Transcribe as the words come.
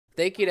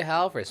Thank you to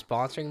Howl for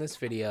sponsoring this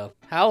video.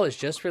 Howl has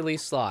just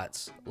released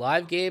slots,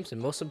 live games, and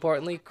most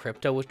importantly,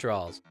 crypto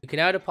withdrawals. You can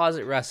now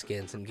deposit Rust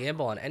skins and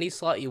gamble on any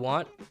slot you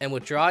want and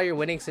withdraw your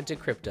winnings into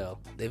crypto.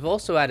 They've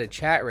also added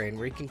chat rain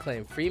where you can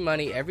claim free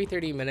money every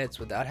 30 minutes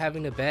without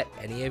having to bet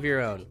any of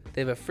your own. They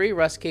have a free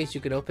Rust case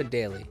you can open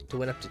daily to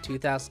win up to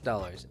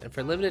 $2,000, and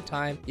for a limited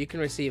time, you can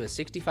receive a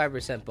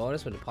 65%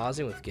 bonus when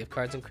depositing with gift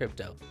cards and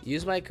crypto.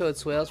 Use my code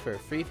Swales for a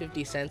free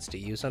 50 cents to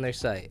use on their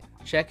site.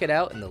 Check it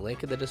out in the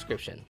link in the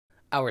description.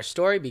 Our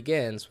story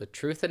begins with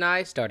Truth and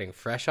I starting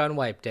fresh on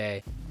wipe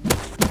day. I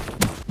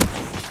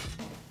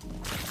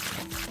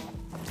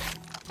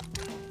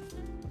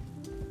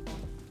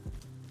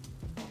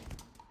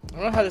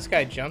don't know how this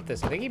guy jumped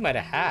this. I think he might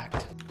have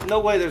hacked.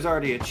 No way there's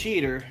already a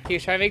cheater. He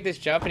was trying to make this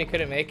jump and he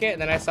couldn't make it,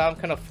 and then I saw him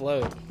kind of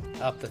float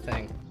up the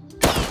thing.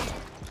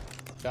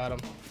 Got him.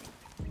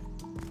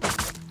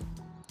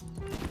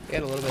 He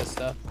had a little bit of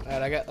stuff.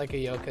 Alright, I got like a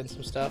yoka and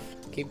some stuff.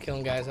 Keep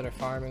killing guys that are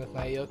farming with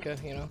my yoka,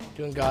 you know,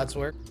 doing God's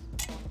work.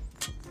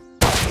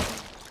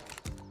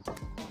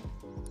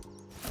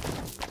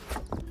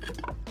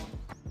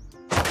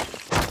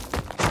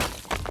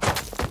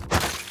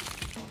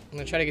 I'm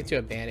gonna try to get to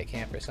a bandit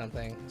camp or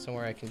something,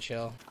 somewhere I can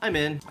chill. I'm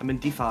in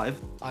D5.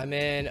 I'm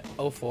in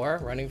 04,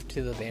 running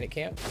to the bandit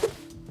camp.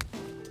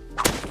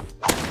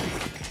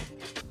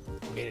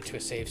 Made it to a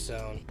safe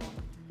zone.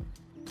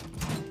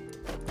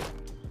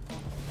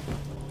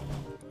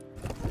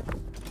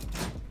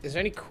 Is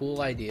there any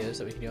cool ideas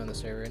that we can do on the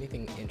server?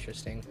 Anything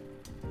interesting?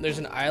 There's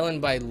an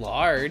island by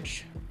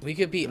large. We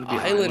could be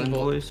island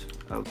boys.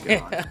 Oh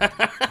god.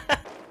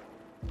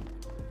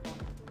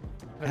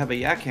 I have a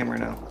yak hammer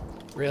now.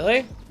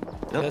 Really?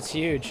 Yep. That's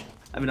huge.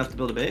 I have enough to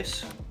build a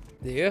base.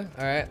 Do you?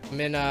 Alright.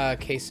 I'm in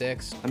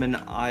K6. I'm in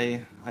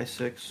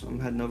I6. I'm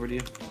heading over to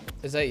you.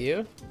 Is that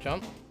you?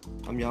 Jump?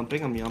 I'm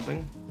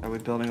yumping. Are we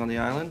building on the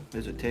island?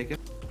 Is it taken?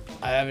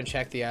 I haven't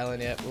checked the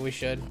island yet, but we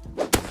should.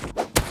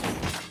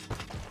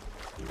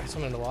 There's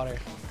someone in the water.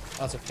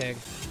 Oh, it's a pig.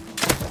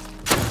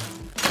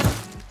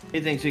 He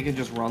thinks he can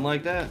just run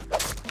like that?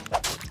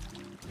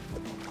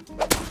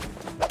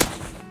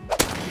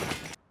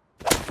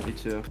 Me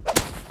too.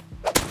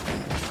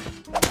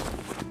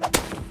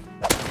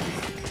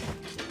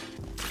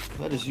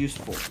 That is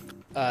useful.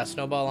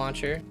 Snowball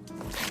launcher,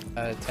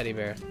 teddy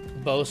bear.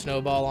 Bow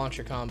snowball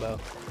launcher combo.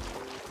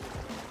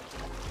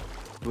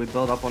 Do we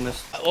build up on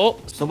this? Oh!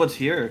 Someone's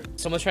here.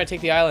 Someone's trying to take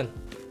the island.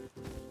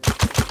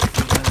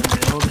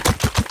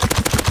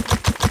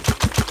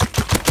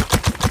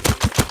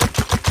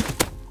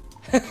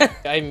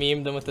 I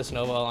memed them with the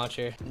snowball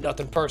launcher.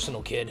 Nothing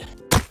personal, kid.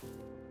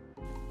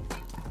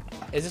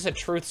 Is this a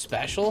truth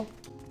special?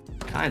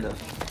 Kind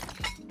of.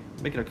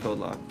 Make it a code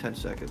lock. 10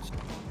 seconds.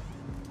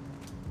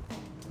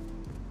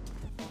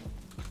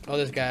 Oh,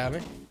 this guy on me.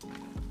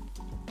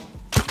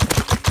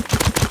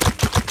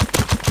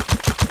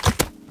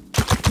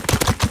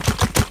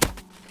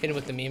 Hit him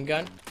with the meme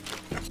gun.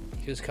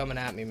 He was coming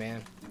at me,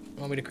 man.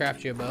 Want me to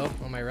craft you a bow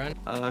on my run?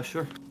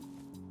 Sure.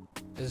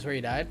 Is this where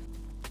you died?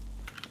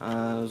 It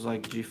was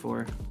like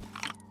G4.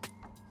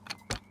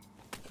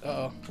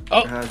 Uh-oh.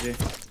 Oh! How'd you?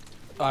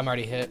 Oh, I'm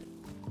already hit.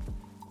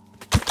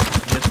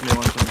 Hits me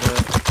once I'm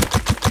dead.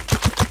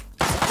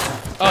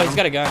 Oh, he's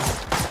got a gun.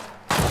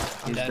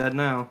 He's dead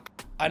now.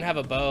 I didn't have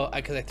a bow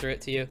because I threw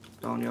it to you.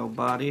 On your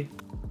body.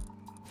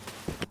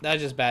 That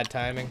was just bad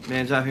timing.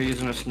 Man's out here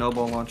using a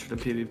snowball launcher to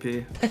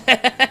PvP.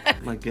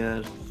 My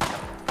god.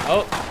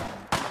 Oh!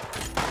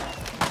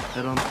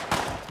 Hit him.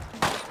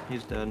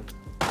 He's dead.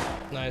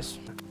 Nice.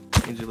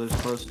 Means he lives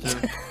close too.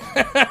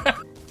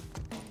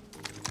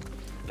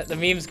 The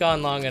meme's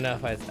gone long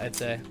enough, I'd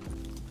say.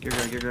 Gear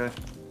guy.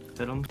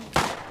 Hit him.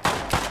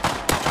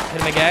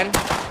 Hit him again.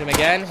 Hit him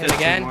again. Hit him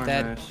again.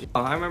 Dead. Nice.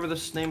 Oh, I remember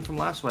this name from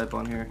last wipe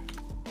on here.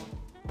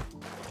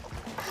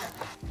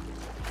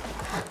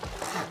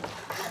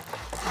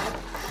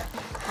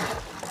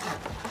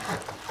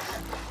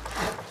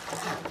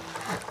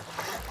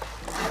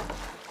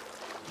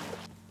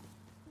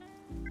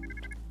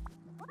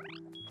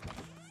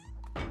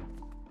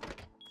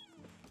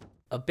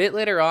 A bit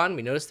later on,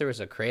 we noticed there was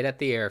a crate at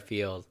the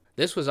airfield.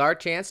 This was our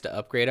chance to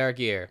upgrade our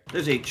gear.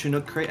 There's a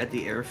Chinook crate at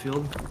the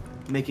airfield.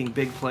 Making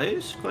big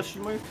plays?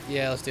 Question mark?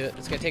 Yeah, let's do it.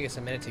 It's gonna take us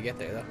a minute to get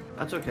there, though.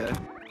 That's okay.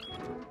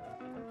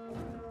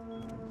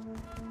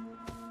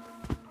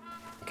 In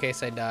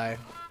case I die,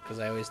 because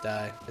I always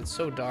die. It's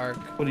so dark.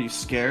 What, are you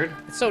scared?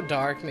 It's so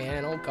dark,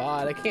 man. Oh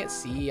god, I can't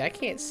see,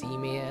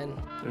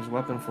 man. There's a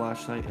weapon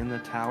flashlight in the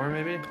tower,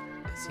 maybe?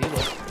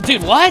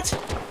 Dude, what?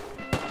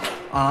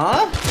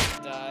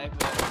 Die,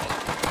 but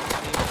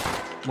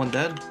one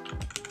dead.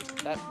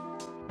 That.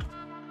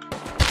 I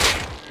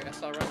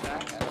guess I'll run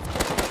back.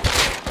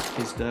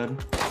 He's dead.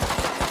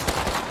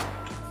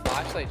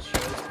 Flashlight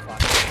shows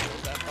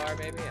that far,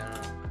 maybe? I don't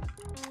know.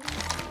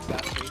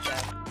 Got 3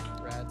 tap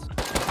reds.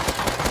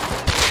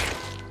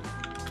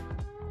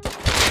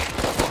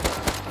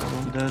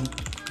 One dead.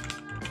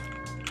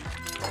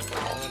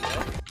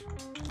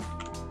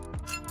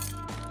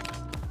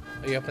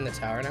 Are you up in the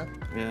tower now?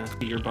 Yeah,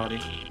 your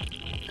body.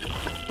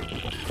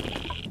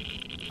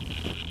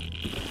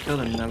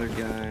 killed another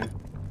guy.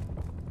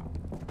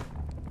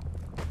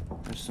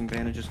 There's some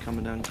bandages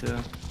coming down too.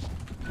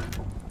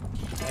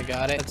 I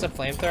got it. It's a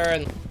flamethrower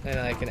and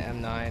like an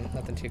M9.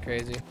 Nothing too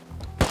crazy.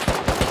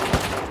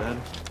 Dead.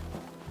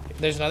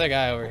 There's another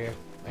guy over here.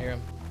 I hear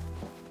him.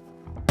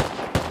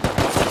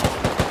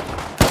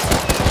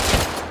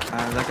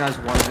 That guy's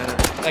one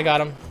hit. I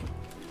got him.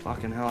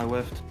 Fucking hell, I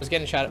whiffed. I was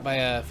getting shot at by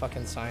a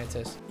fucking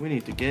scientist. We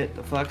need to get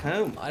the fuck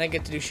home. I didn't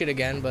get to do shit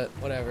again, but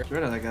whatever. Get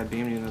rid of that guy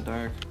beaming in the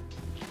dark.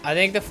 I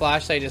think the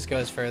flashlight just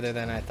goes further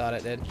than I thought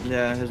it did.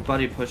 Yeah, his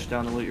buddy pushed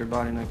down to loot your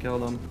body and I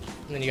killed him.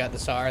 And then you got the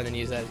SAR and then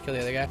use that to kill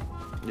the other guy.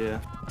 Yeah.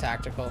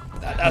 Tactical.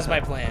 That was my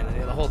plan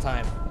the whole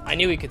time. I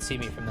knew he could see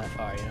me from that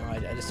far, you know.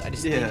 I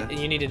just Yeah.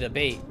 you needed a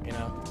bait, you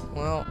know.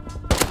 Well,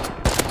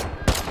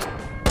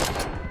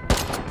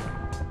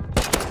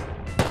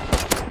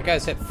 the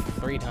guy's hit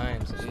 3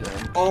 times.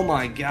 Oh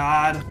my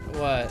god.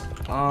 What?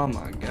 Oh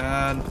my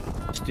god.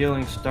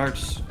 Stealing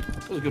starts.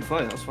 It was a good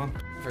fight. That was fun.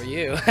 For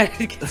you, I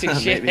didn't get to do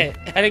shit. Maybe.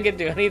 I didn't get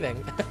to do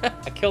anything.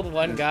 I killed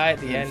one guy at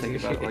the end. Think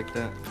about it like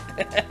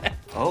that.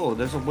 Oh,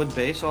 there's a wood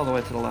base all the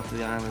way to the left of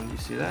the island. You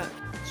see that?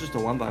 It's just a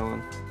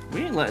 1x1.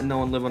 We ain't letting no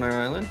one live on our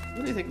island.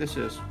 What do you think this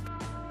is?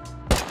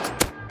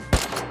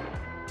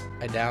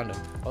 I downed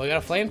him. Well, we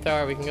got a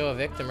flamethrower. We can go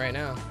evict him right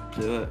now.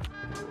 Do it.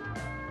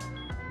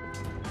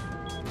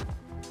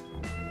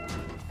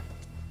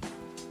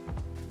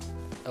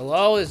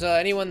 Hello, is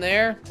anyone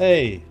there?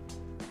 Hey.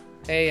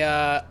 Hey,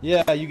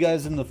 Yeah, you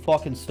guys in the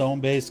fucking stone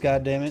base,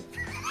 goddammit.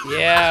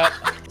 yeah.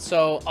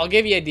 So I'll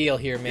give you a deal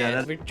here, man.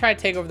 Yeah, We're trying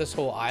to take over this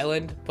whole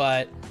island,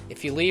 but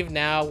if you leave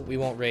now, we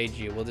won't raid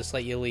you. We'll just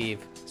let you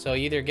leave. So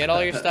either get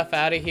all your stuff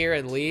out of here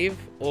and leave,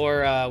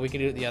 or we can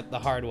do it the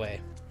hard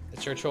way.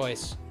 It's your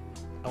choice.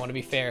 I want to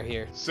be fair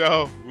here.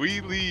 So, we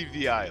leave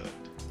the island.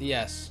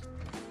 Yes.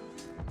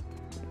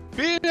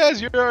 Being as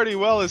you're already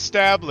well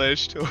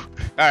established.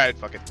 Alright,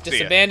 fuck it. Just See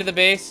ya. abandon the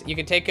base. You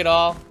can take it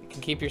all. You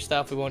can keep your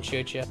stuff. We won't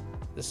shoot you.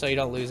 Just so you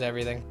don't lose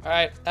everything. All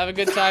right. Have a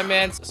good time,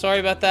 man. Sorry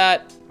about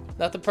that.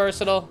 Nothing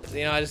personal.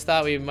 You know, I just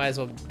thought we might as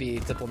well be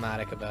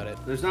diplomatic about it.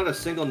 There's not a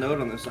single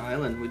note on this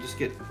island. We just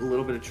get a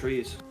little bit of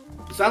trees.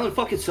 This island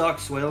fucking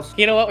sucks, Swales.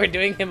 You know what? We're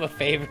doing him a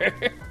favor.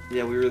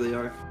 Yeah, we really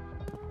are.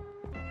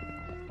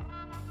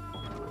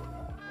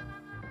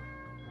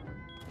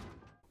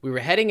 We were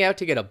heading out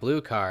to get a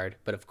blue card,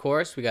 but of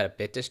course we got a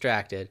bit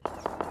distracted.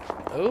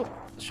 Oh,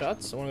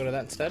 shots. I want to go to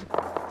that instead.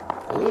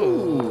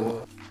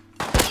 Ooh.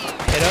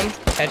 Hit him.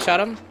 Headshot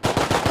him.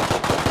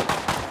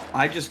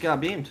 I just got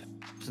beamed.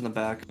 It's in the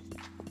back.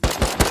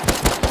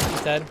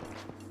 He's dead.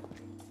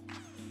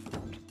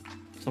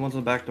 Someone's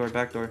in the back door,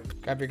 back door.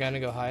 Grab your gun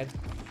and go hide.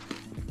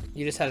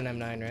 You just had an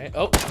M9, right?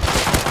 Oh.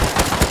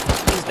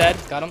 He's dead.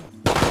 Got him.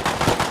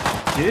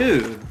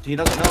 Dude, he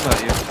doesn't know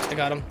about you. I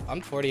got him. I'm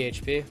 40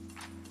 HP.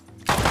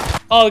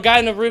 Oh, the guy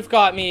on the roof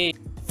got me.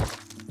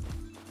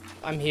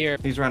 I'm here.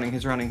 He's running,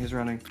 he's running, he's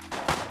running.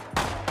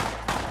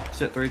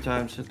 Sit 3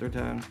 times, sit 3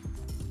 times.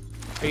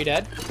 Are you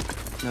dead?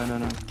 No, no,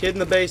 no. Kid in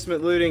the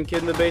basement looting,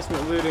 kid in the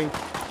basement looting.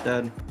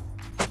 Dead.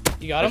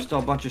 You got There's him? still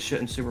a bunch of shit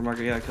in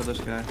supermarket. Yeah, I killed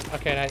this guy.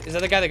 Okay, nice. Is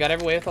that the guy that got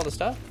away with all the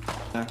stuff?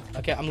 Yeah.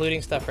 Okay, I'm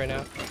looting stuff right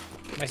now.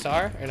 My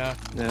SAR or no?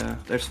 Yeah.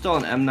 There's still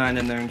an M9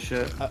 in there and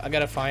shit. I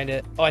gotta find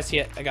it. Oh, I see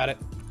it. I got it.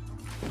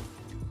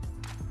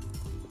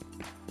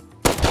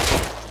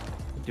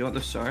 Do you want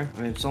this SAR?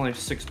 I mean, it's only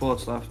 6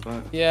 bullets left,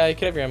 but... Yeah, you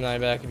could have your M9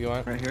 back if you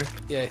want. Right here?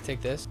 Yeah,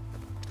 take this.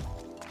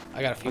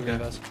 I got a few Okay. of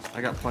those.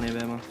 I got plenty of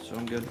ammo, so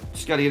I'm good.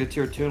 Just gotta get a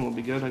tier 2 and we'll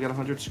be good. I got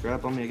 100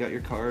 scrap on me. I got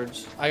your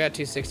cards. I got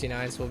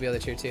 269, so we'll be able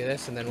to tier 2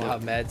 this, and then we'll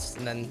have meds,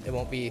 and then it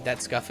won't be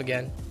that scuff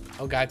again.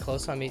 Oh, guy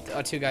close on me.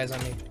 Oh, 2 guys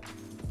on me.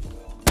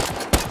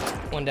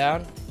 1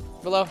 down.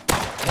 Below.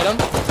 Hit him.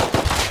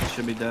 He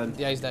should be dead.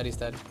 Yeah, he's dead. He's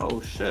dead.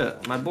 Oh,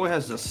 shit. My boy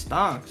has the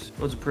stocks. It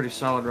was a pretty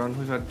solid run.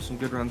 We've had some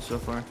good runs so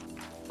far.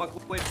 Fuck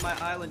away from my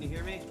island, you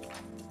hear me?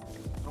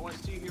 I want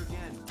to see you here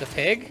again. The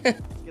pig?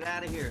 Get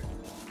out of here.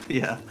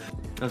 Yeah.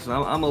 Listen,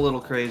 I'm a little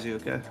crazy,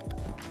 okay?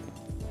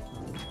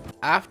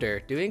 After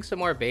doing some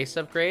more base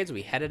upgrades,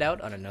 we headed out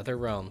on another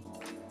roam.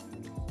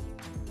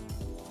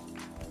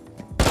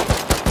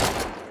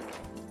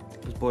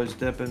 This boy's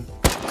dipping.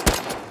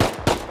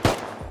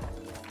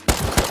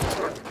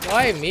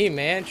 Why me,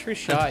 man? True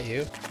shot,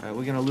 you. Alright,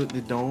 we gonna loot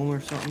the dome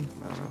or something?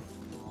 I don't know.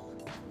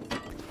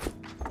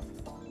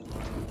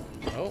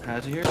 Oh,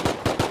 Has he here?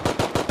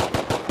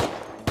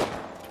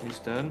 He's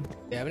dead.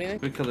 you have anything?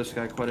 We killed this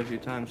guy quite a few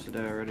times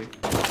today already.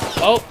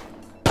 Oh,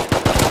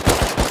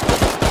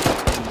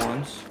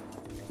 Once.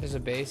 there's a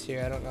base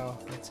here. I don't know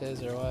if it's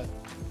his or what.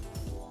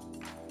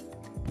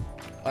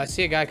 Oh, I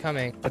see a guy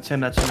coming. That's him,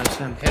 that's him, that's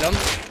him. Hit him.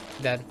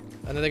 Dead.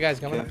 Another guy's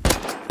coming. Okay.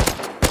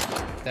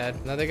 Dead.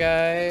 Another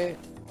guy.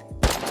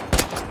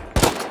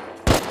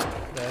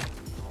 Dead.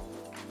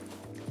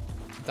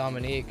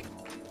 Dominique.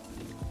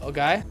 Oh,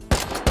 guy.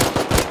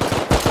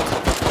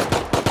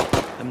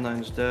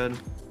 M9's dead.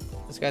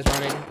 This guy's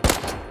running.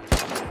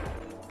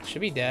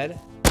 Should be dead.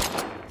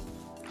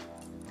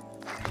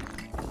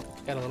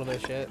 Got a little bit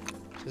of shit.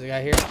 There's a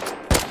guy here.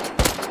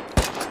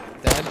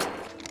 Dead.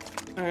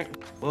 Alright,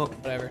 well,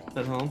 Whatever.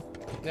 head home.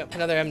 Yep,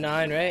 another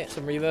M9, right?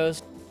 Some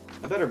Revos.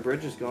 I bet our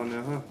bridge is gone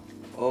now, huh?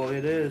 Oh,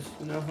 it is.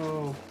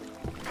 No.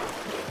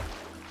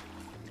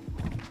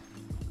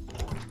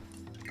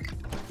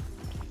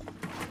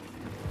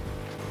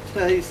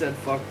 He said,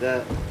 fuck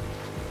that.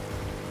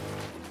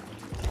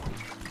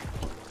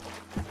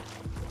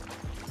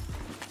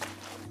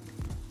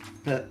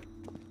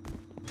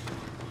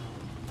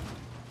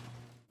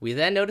 We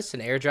then noticed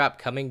an airdrop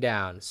coming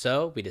down,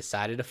 so we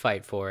decided to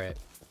fight for it.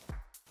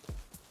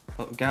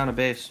 Oh, guy on a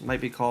base.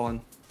 Might be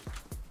calling.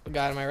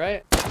 Got him, am I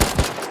right?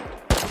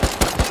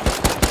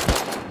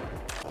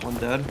 One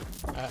dead.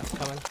 Alright, I'm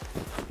coming.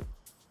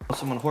 Oh,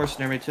 someone horse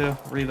near me too.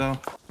 Revo.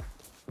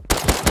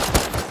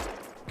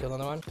 Kill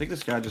another one. I think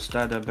this guy just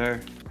died to a bear.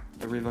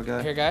 The Revo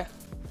guy. Here, guy.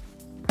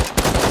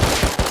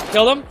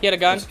 Killed him. He had a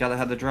gun. This guy that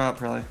had the drop,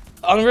 probably.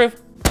 On the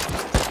roof.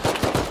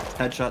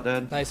 Headshot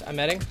dead. Nice. I'm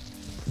medding.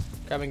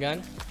 Grabbing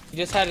gun. He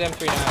just had an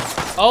M3 now.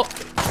 Oh!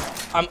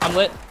 I'm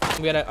lit.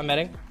 I'm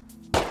medding.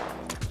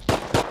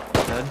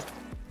 Dead.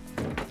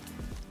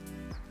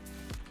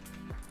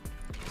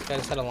 This guy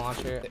just had a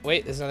launcher.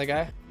 Wait, there's another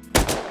guy.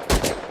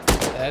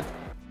 Dead.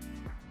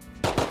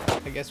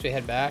 I guess we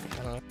head back.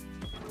 I don't know.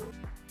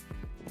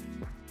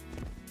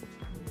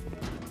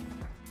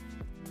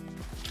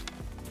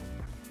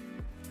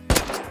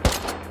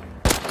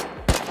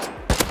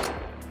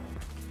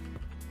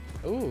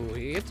 Ooh,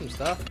 he hit some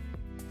stuff.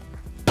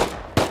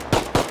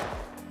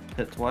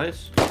 Hit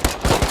twice.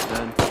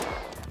 Dead.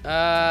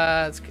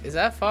 Is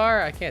that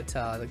far? I can't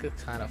tell. It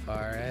looks kind of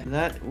far, right?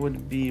 That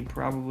would be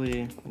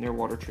probably near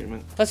water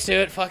treatment. Let's do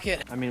it. Fuck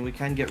it. I mean, we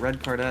can get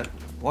red card at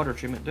water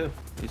treatment too.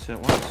 He said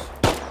it once.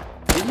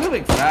 He's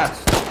moving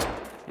fast.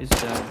 He's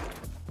dead.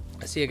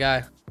 I see a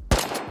guy.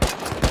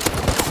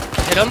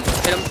 Hit him.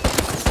 Hit him.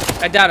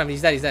 I downed him.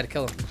 He's dead. He's dead.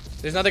 Kill him.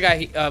 There's another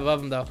guy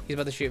above him though. He's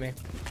about to shoot me. I'm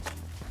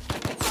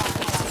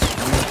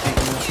gonna take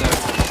him with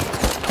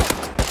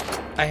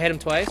that. I hit him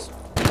twice.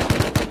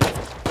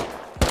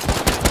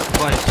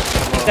 Twice.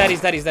 He's dead.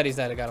 He's dead. He's dead. He's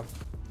dead. I got him.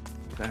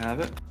 Can I have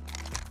it?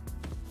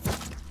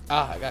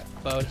 Ah, I got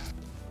bowed.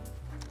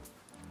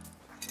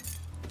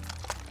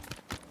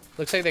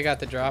 Looks like they got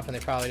the drop and they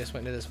probably just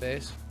went into this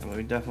base. And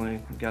we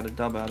definitely got a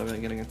dub out of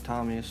it, getting a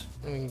Tommy's.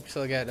 We can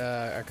still get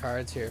our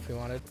cards here if we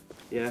wanted.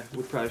 Yeah,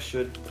 we probably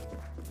should.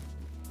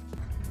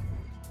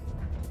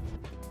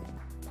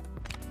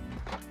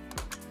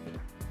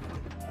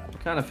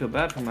 Kind of feel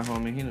bad for my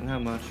homie. He didn't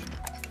have much.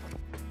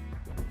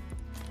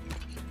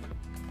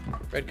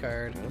 Red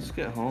card. Right, let's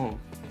get home.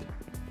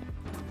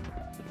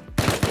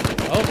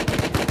 Oh,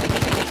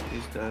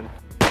 He's dead.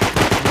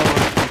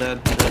 I'm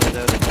dead. I'm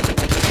dead.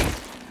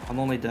 I'm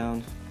only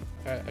down.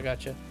 alright, I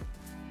got you.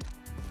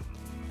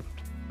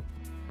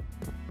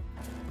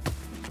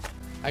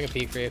 I can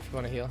peek for you if you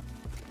want to heal.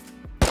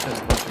 There's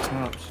a bunch of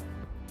cops.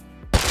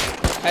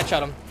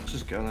 Headshot him. Let's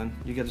just go then.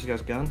 You get this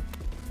guy's gun?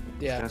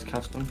 Yeah. This guy's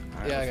custom?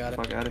 Alright, Yeah, I let's got it.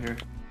 Fuck out of here.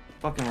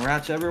 Fucking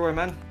rats everywhere,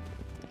 man.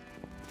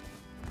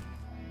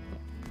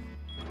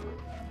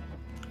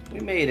 We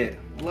made it.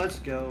 Let's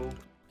go.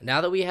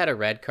 Now that we had a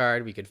red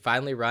card, we could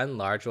finally run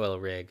large oil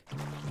rig.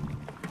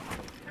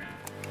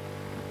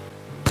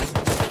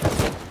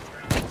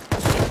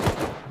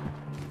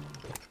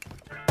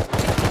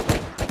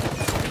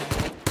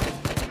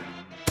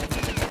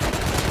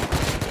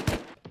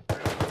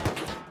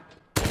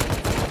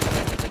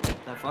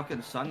 That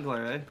fucking sun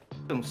glare, eh?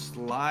 I'm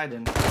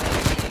sliding.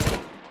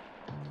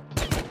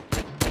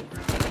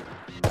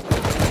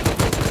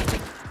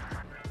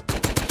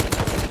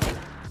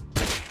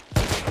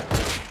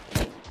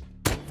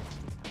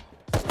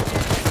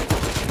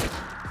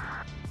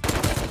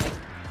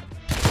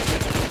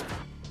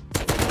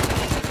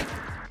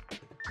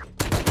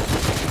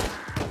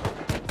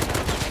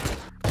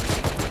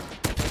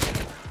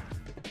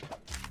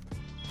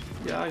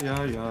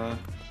 Yeah.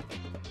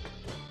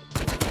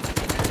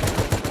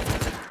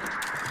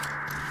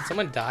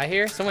 Someone die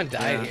here? Someone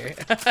died here.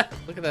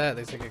 Look at that.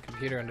 There's like a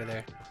computer under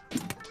there.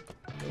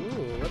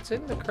 Ooh, what's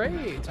in the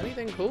crates?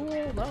 Anything cool?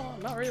 No,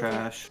 not really.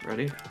 Trash.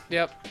 Ready?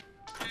 Yep.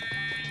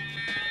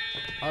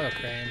 I'll go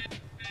crane.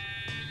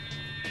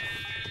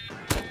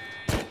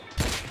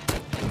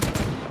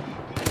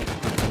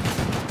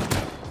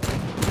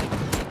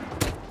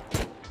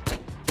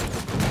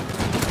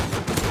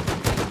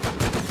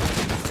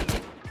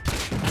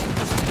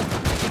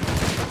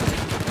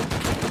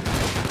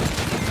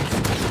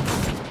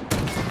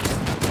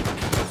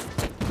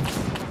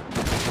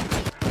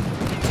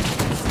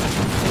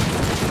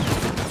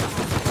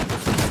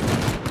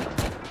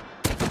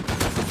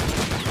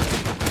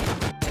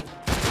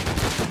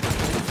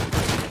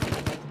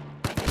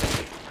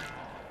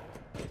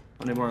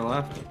 Any more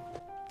left?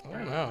 I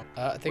don't know.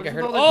 I think I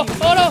Where's heard. all Oh!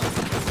 the Oh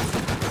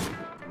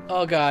no!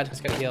 Oh god.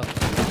 It's gonna heal.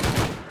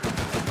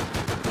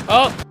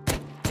 Oh!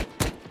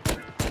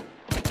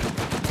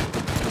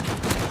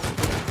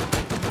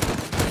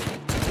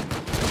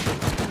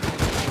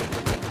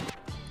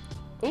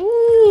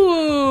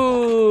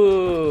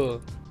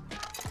 Ooh!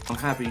 I'm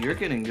happy you're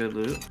getting good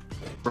loot.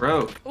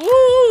 Broke.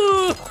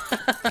 Ooh!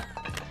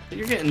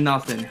 You're getting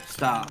nothing.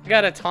 Stop. I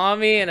got a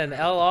Tommy and an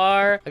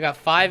LR. I got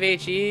 5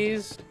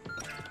 HEs.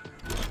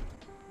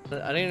 I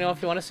don't even know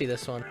if you want to see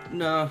this one.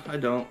 No, I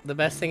don't. The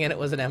best thing in it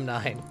was an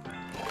M9.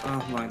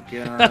 Oh my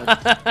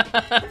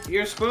god.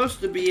 You're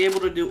supposed to be able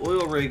to do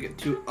oil rig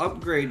to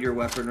upgrade your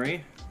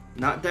weaponry,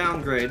 not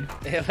downgrade.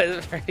 It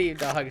was pretty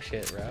dog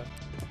shit, bro.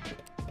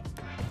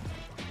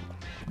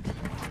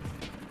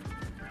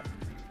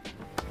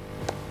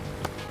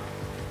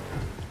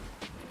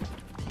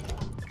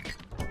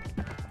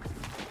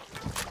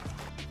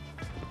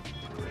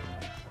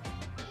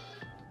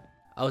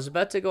 I was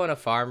about to go on a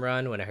farm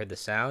run when I heard the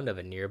sound of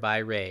a nearby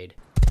raid.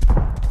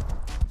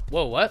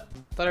 Whoa, what?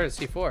 I thought I heard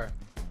C4.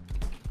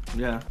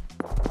 Yeah.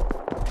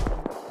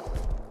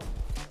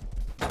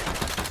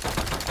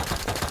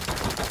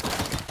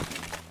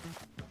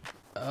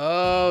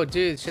 Oh,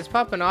 dude, shit's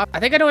popping off.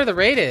 I think I know where the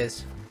raid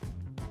is.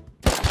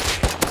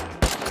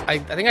 I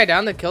think I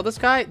downed and killed this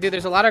guy. Dude,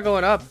 there's a ladder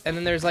going up, and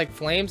then there's like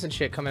flames and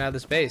shit coming out of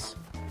this base.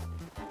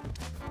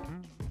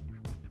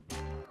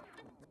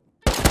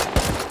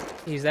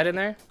 He's dead in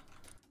there?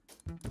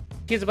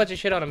 He has a bunch of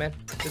shit on him, man.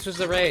 This was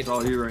the raid. It's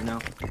all you right now.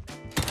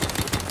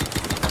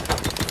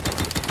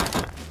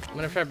 I'm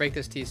gonna try to break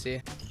this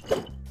TC.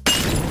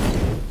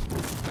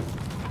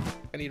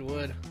 I need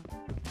wood.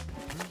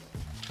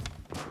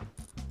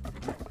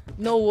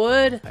 No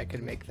wood? I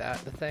could make that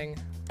the thing.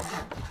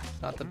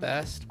 Not the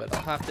best, but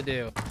I'll have to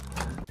do.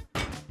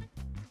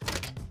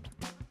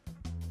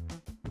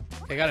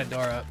 Okay, I got a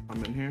door up.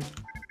 I'm in here.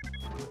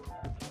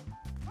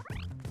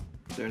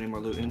 Is there any more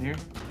loot in here?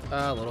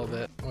 A little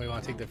bit. We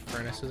want to take the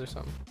furnaces or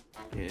something?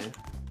 Yeah.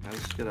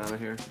 Let's get out of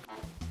here.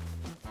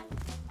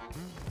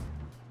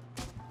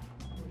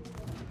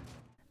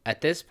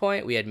 At this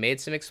point, we had made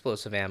some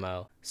explosive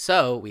ammo.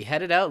 So, we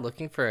headed out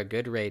looking for a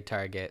good raid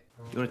target.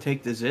 You wanna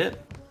take the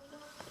zip?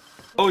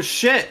 Oh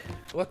shit!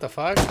 What the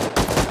fuck?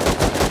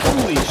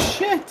 Holy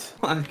shit!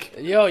 Fuck.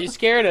 Yo, you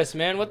scared us,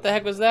 man. What the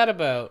heck was that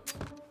about?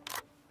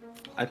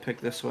 I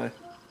picked this way.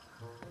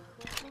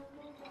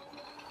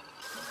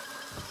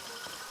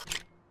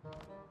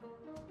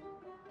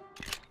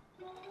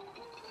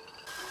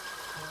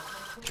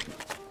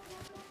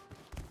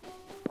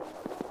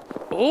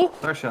 Oh!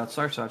 Star shot,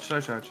 star shot,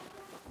 star shot.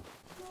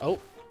 Oh,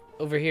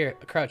 over here.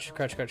 Crouch,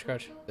 crouch, crouch,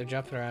 crouch. They're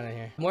jumping around in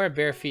here. More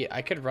bare feet.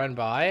 I could run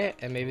by,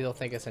 and maybe they'll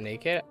think it's a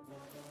naked.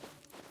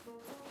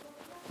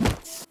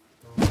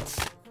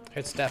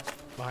 Here's step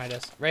behind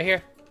us. Right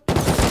here.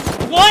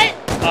 What?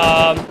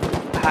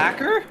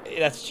 Hacker?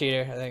 That's a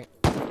cheater, I think.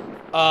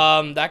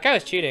 That guy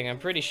was cheating, I'm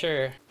pretty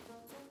sure.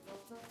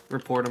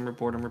 Report him,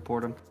 report him,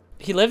 report him.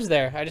 He lives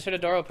there. I just heard a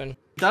door open.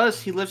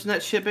 Does he lives in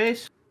that shit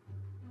base?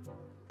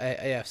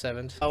 Yeah,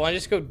 7'd. I want to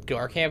just go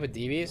door camp with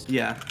DBs.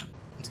 Yeah.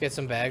 Let's get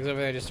some bags over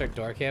there and just start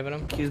door camping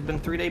him. He's been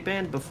 3-day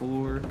banned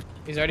before.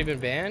 He's already been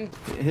banned?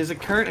 His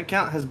current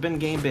account has been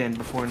game banned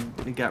before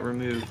it got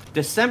removed.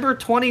 December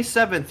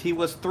 27th, he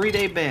was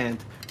 3-day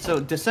banned.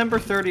 So December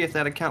 30th,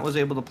 that account was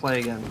able to play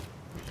again.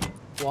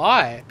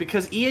 Why?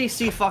 Because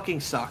EAC fucking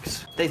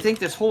sucks. They think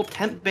this whole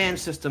temp ban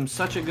system's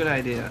such a good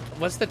idea.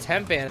 What's the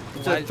temp ban?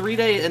 It's a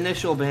 3-day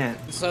initial ban.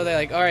 So they're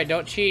like, alright,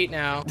 don't cheat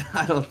now.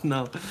 I don't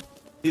know.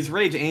 He's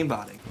rage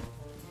aimbotting.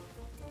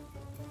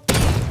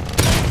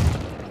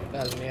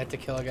 That was me. I had to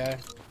kill a guy.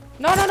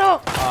 No, no,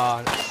 no!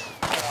 Oh, no.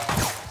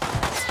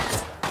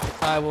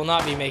 I will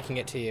not be making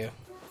it to you.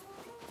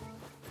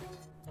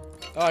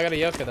 Oh, I got a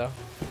Yoka, though.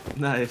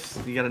 Nice.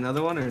 You got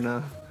another one or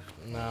no?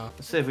 No.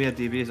 Let's say if we had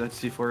DBs, I'd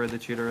C4 the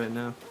cheater right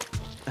now.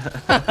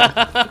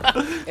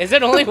 Is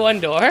it only one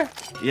door?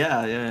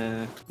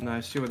 Yeah. No,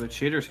 I see where the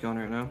cheater's going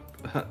right now.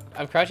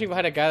 I'm crouching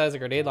behind a guy that has a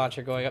grenade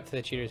launcher going up to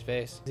the cheater's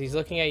base. He's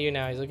looking at you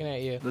now. He's looking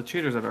at you. The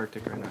cheater's at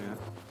Arctic right now, yeah.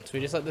 So we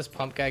just let this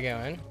pump guy go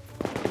in.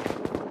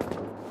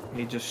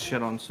 He just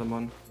shit on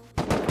someone.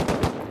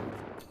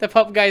 The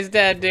pump guy's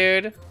dead,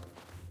 dude.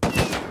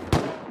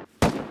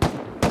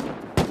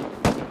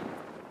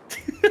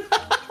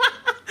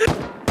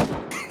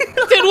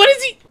 Dude, what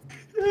is he?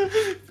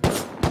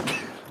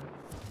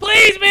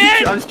 Please,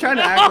 man! I was trying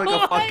to act like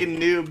a fucking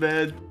noob,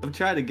 man. I'm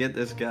trying to get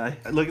this guy.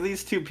 Look at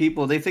these two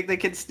people. They think they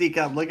can sneak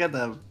up. Look at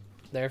them.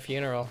 Their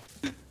funeral.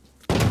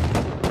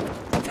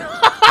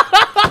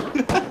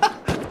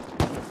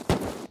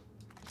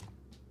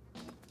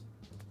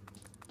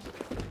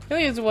 I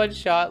think there's one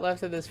shot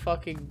left of this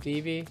fucking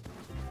DB.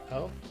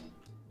 Oh.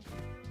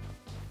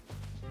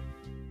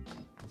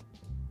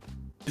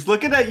 He's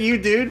looking at you,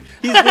 dude.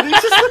 He's literally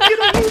just looking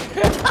at you.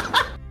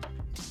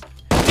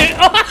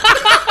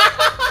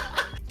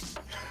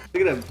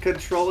 Look at him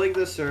controlling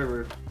the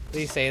server. Did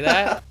he say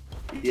that?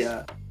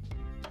 Yeah.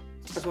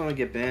 I just want to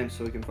get banned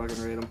so we can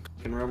fucking raid him.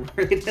 Can rum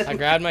raid him. I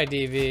grabbed my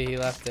DB. He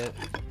left it.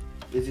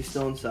 Is he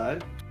still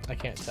inside? I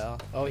can't tell.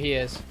 Oh, he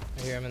is.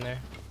 I hear him in there.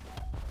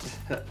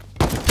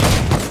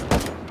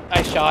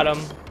 I shot him.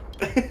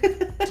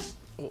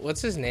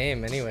 What's his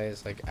name,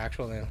 anyways? Like,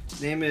 actual name?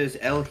 His name is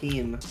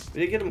Elheem. We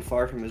didn't get him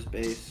far from his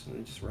base.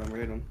 We just rum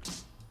raid him.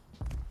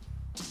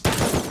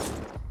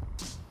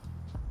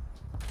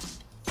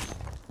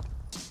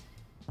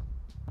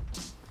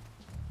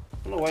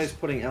 don't know why he's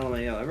putting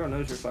LMAO. Everyone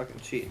knows you're fucking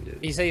cheating, dude.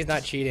 He said he's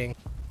not cheating.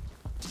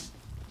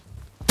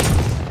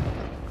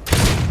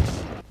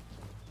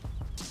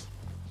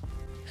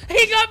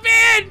 He got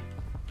banned!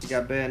 You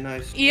got banned,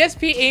 nice.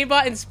 ESP,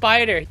 aimbot, and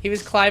spider. He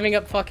was climbing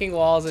up fucking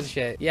walls and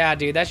shit. Yeah,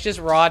 dude, that's just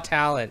raw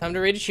talent. Time to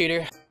read a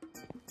shooter. Here,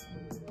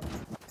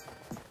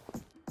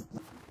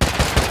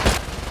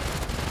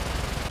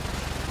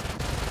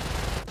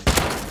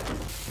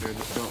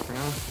 just go for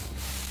now.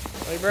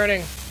 What are you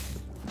burning?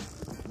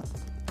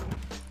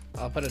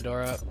 I'll put a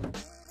door up.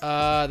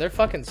 They're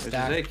fucking There's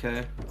stacked. his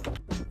AK.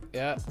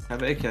 Yeah,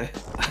 Have AK.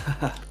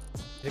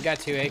 they got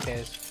 2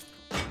 AKs.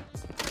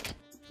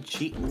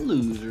 Cheating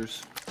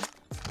losers.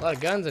 A lot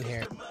of guns in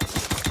here.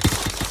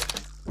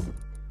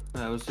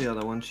 That was the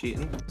other one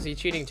cheating. Is he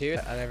cheating too?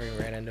 I never even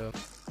ran into him.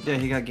 Yeah,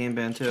 he got game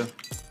banned too.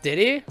 Did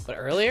he? But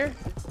earlier?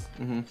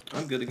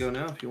 I'm good to go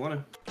now if you want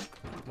to.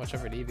 Watch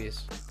out for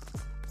DBs.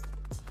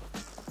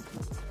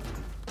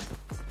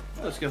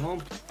 Let's get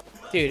home.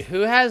 Dude, who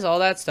has all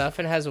that stuff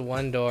and has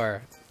one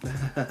door?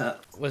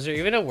 Was there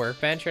even a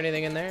workbench or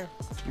anything in there?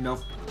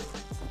 No.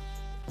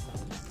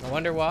 I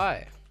wonder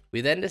why. We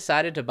then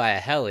decided to buy a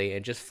heli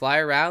and just fly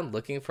around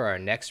looking for our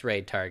next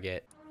raid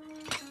target.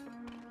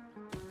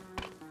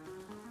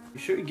 You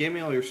sure you gave me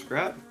all your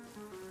scrap?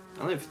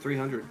 I only have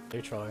 300.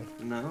 You're trolling.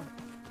 No.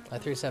 I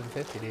threw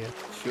 750 to you.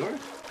 Sure?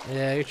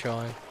 Yeah, you're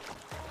trolling.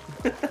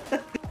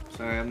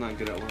 Sorry, I'm not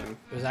good at lying.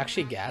 It was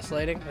actually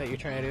gaslighting that you're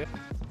trying to do.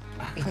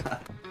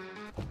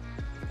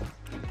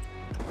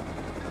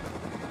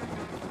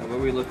 Where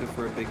are we looking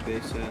for a big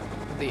base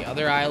at? The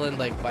other island,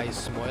 like by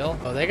Swales.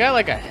 Oh, they got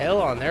like a hill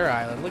on their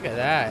island. Look at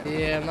that.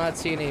 Yeah, I'm not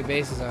seeing any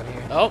bases on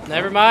here. Oh,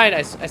 never mind.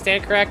 I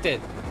stand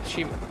corrected.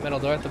 Sheep metal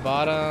door at the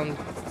bottom.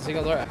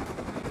 Single door.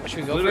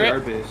 Should we go for Literally our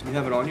it? base. You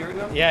have it on you right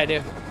now? Yeah, I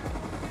do.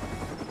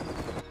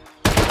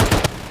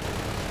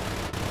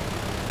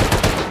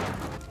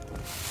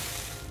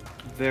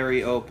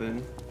 Very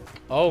open.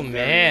 Oh, Very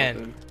man.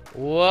 open.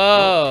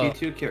 Whoa. Oh,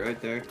 P2 kit right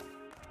there.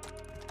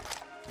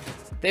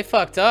 They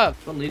fucked up.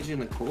 This one leads you in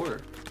the core.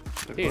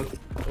 Dude,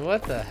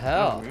 what the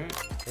hell? Right.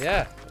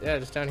 Yeah,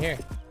 just down here.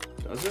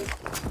 Does it?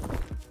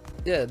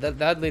 Yeah,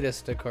 that'd lead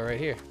us to core right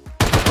here.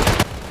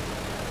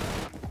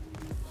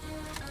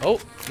 Oh,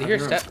 you hear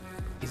step?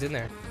 He's in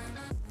there.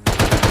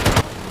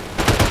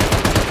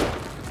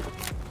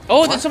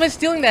 Oh, there's somebody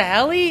stealing the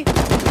heli?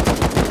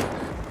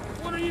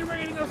 What are you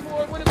raiding us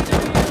for? What are we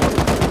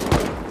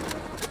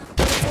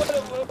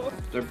doing?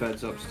 Their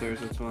bed's upstairs,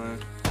 that's why.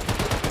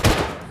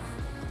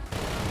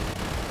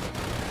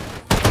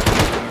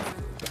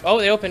 Oh,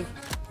 they opened.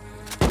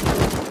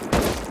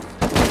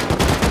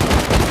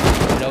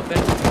 It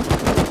opened.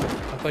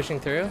 I'm pushing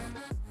through.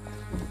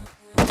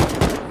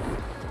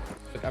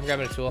 Look, I'm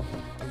grabbing a tool.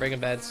 I'm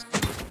breaking beds.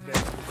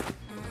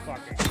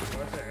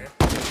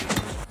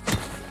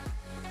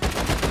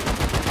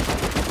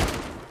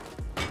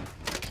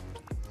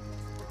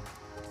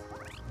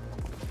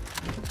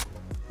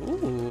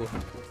 Ooh,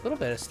 a little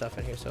bit of stuff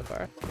in here so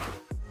far.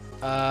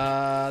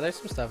 There's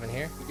some stuff in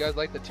here. You guys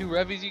like the 2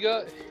 revies you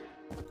got?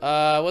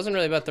 It wasn't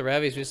really about the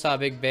revies. We just saw a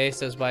big base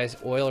that was by his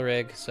oil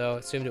rig, so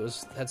assumed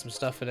it had some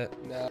stuff in it.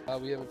 Nah,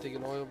 we haven't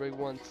taken oil rig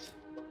once.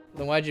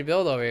 Then why'd you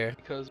build over here?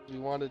 Because we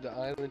wanted the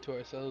island to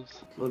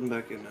ourselves. Loading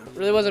back in now. It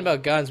really wasn't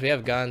about guns. We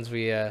have guns.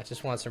 We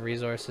just want some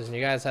resources, and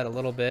you guys had a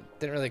little bit.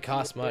 Didn't really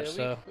cost much,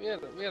 so we had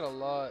a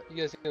lot. You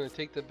guys gonna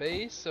take the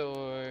base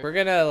or? we're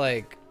gonna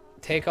like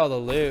take all the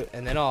loot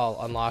and then I'll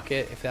unlock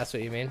it if that's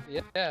what you mean.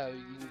 Yeah,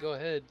 you can go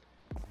ahead.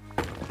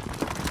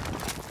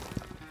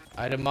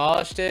 I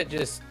demolished it.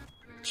 Just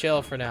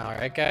chill for now,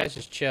 alright guys?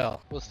 Just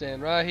chill. We'll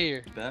stand right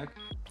here. Back?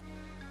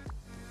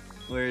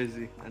 Where is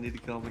he? I need to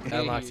call him I again.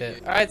 unlocked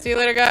it. Alright, see you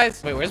later,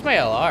 guys. Wait, where's my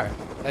LR?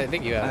 I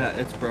think you have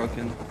it. It's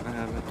broken. I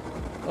have it.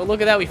 Oh,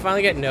 look at that. We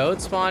finally get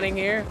nodes spawning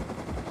here.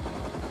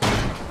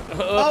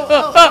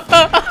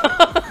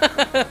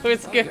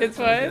 It's good. It's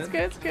fine. It's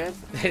good. It's good.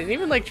 They didn't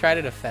even like try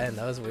to defend.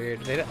 That was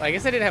weird. I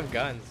guess they didn't have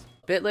guns.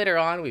 A bit later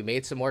on, we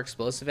made some more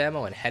explosive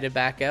ammo and headed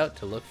back out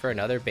to look for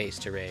another base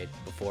to raid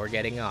before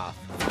getting off.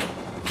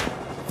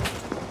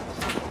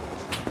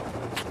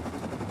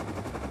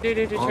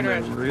 Dude, turn On the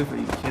around. roof? Are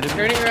you kidding me?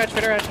 Turning around,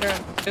 turn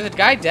around. There's a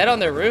guy dead on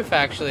their roof,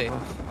 actually.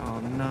 Oh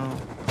no.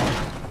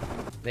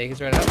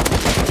 Naked's right up.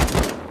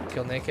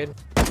 Kill Naked.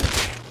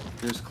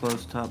 Just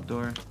close top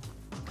door.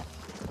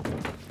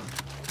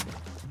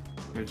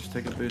 Here, just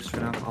take a boost for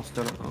now. I'll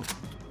start up. Oh.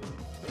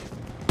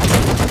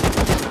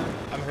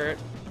 I'm hurt.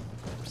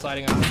 I'm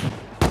sliding off.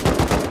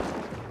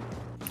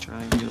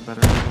 Try and get a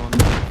better angle on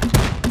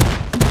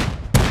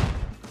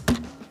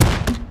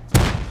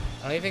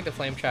I don't even think the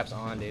flame trap's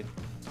on, dude.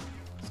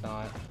 It's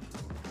not.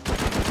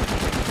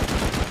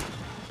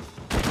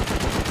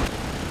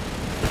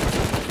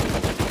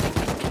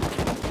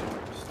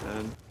 Just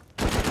dead.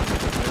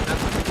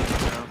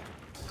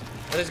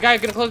 Oh, this guy's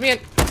gonna close me in.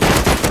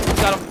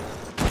 Got him.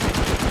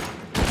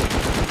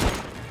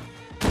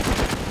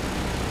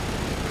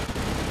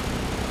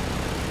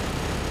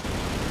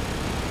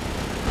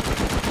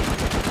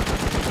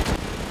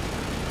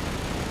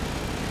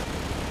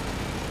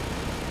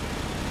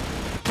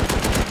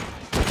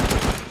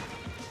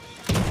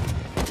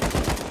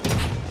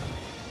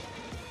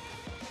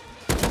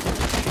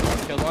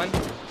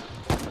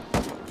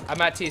 I'm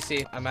at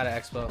TC. I'm at an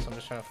expo, so I'm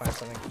just trying to find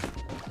something.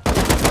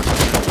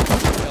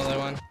 Another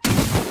one.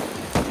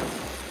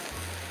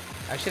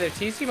 Actually, their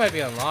TC might be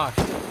unlocked.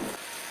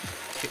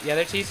 Yeah,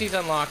 their TC's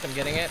unlocked. I'm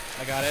getting it.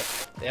 I got it.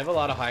 They have a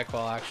lot of high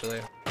qual,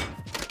 actually.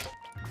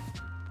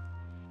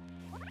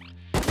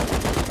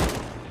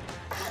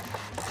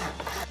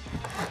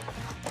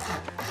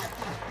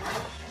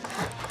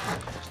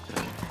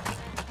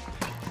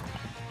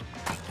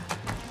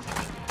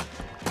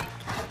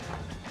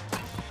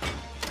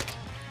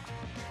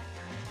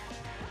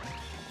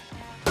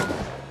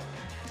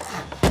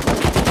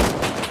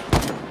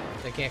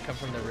 They can't come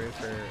from the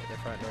roof or the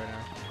front door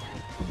now.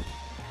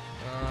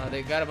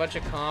 They got a bunch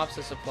of comps,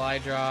 a supply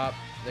drop.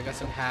 They got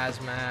some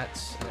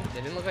hazmats.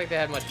 They didn't look like they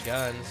had much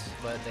guns,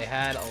 but they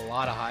had a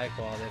lot of high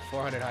qual. They had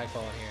 400 high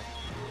qual in here.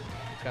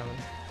 Coming.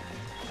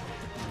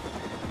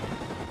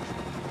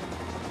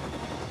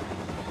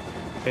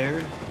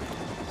 Paired.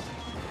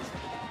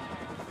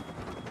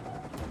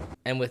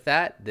 And with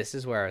that, this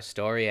is where our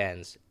story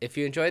ends. If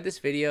you enjoyed this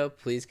video,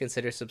 please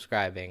consider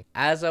subscribing.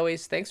 As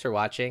always, thanks for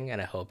watching,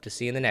 and I hope to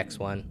see you in the next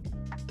one.